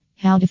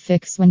How to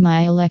fix when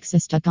my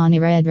Alexa stuck on a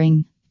red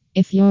ring.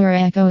 If your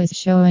Echo is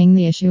showing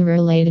the issue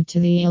related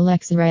to the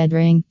Alexa red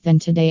ring, then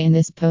today in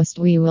this post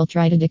we will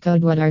try to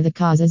decode what are the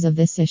causes of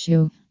this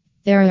issue.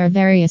 There are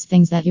various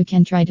things that you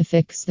can try to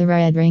fix the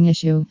red ring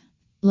issue.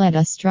 Let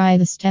us try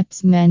the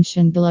steps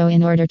mentioned below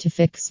in order to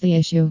fix the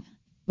issue.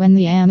 When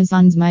the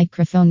Amazon's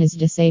microphone is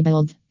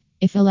disabled.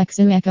 If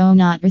Alexa Echo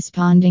not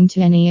responding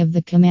to any of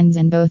the commands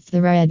and both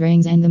the red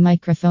rings and the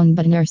microphone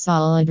button are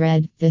solid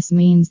red, this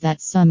means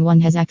that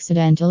someone has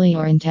accidentally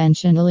or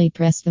intentionally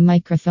pressed the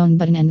microphone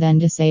button and then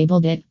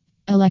disabled it.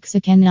 Alexa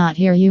cannot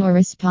hear you or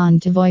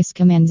respond to voice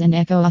commands and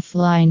Echo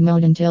offline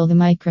mode until the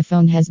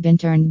microphone has been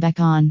turned back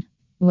on.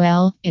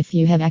 Well, if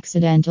you have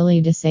accidentally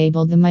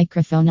disabled the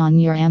microphone on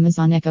your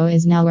Amazon Echo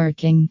is now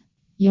working.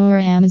 Your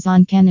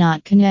Amazon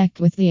cannot connect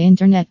with the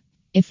internet.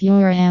 If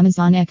your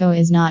Amazon Echo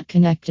is not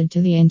connected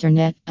to the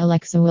internet,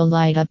 Alexa will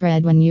light up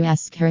red when you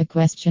ask her a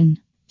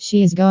question.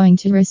 She is going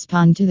to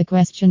respond to the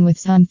question with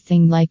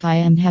something like "I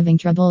am having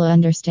trouble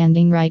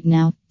understanding right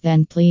now,"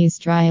 then please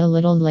try a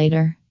little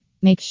later.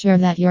 Make sure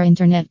that your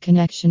internet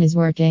connection is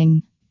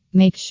working.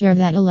 Make sure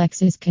that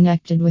Alexa is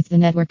connected with the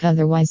network,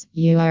 otherwise,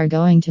 you are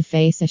going to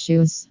face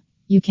issues.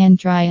 You can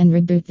try and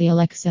reboot the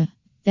Alexa.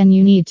 Then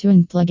you need to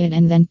unplug it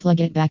and then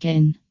plug it back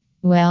in.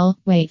 Well,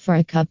 wait for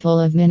a couple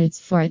of minutes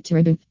for it to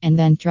reboot, and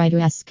then try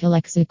to ask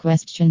Alexa a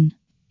question.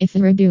 If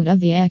the reboot of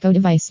the Echo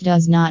device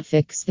does not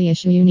fix the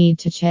issue, you need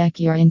to check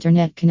your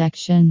internet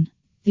connection.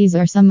 These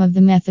are some of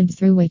the methods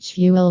through which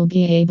you will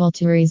be able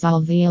to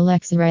resolve the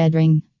Alexa red ring.